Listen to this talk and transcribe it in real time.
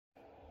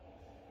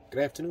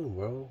Good afternoon,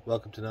 world.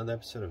 Welcome to another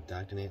episode of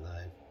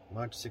DoctorNateLive,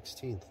 March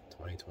 16th,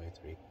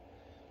 2023. Can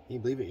you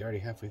believe it? You're already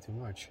halfway through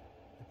March.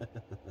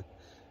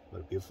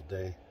 What a beautiful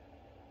day.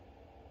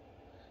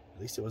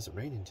 At least it wasn't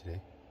raining today.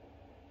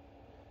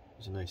 It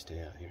was a nice day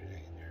out here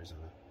today in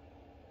Arizona.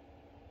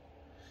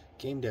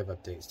 Game dev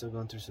update. Still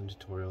going through some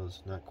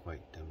tutorials. Not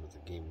quite done with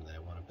the game that I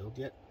want to build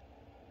yet.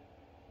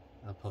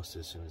 I'll post it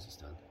as soon as it's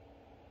done.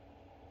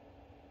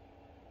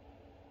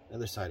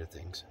 Other side of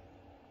things.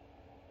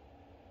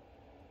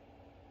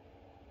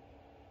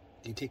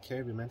 Do you take care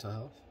of your mental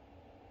health?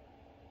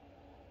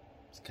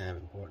 It's kind of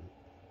important.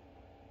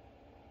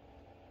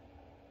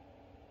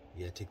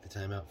 You gotta take the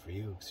time out for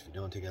you, because if you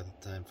don't take out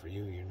the time for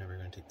you, you're never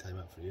going to take time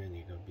out for you, and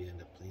you're going to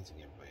end up pleasing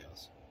everybody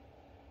else.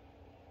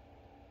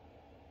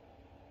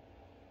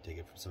 Take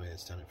it from somebody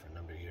that's done it for a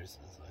number of years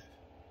in his life.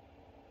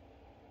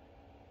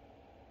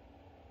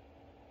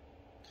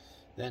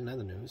 That and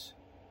other news.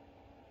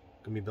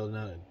 Going to be building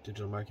out a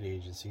digital marketing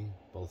agency,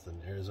 both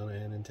in Arizona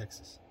and in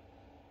Texas.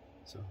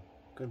 So,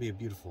 going to be a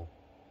beautiful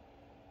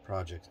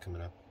project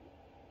coming up,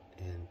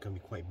 and going to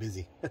be quite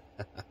busy,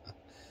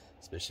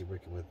 especially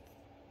working with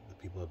the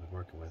people I've been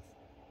working with.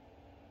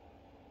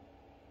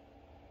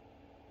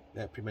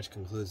 That pretty much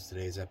concludes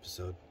today's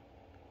episode.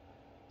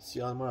 See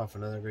y'all tomorrow for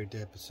another great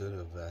day episode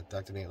of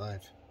Dr. Nate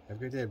Live. Have a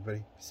great day, everybody.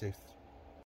 Be safe.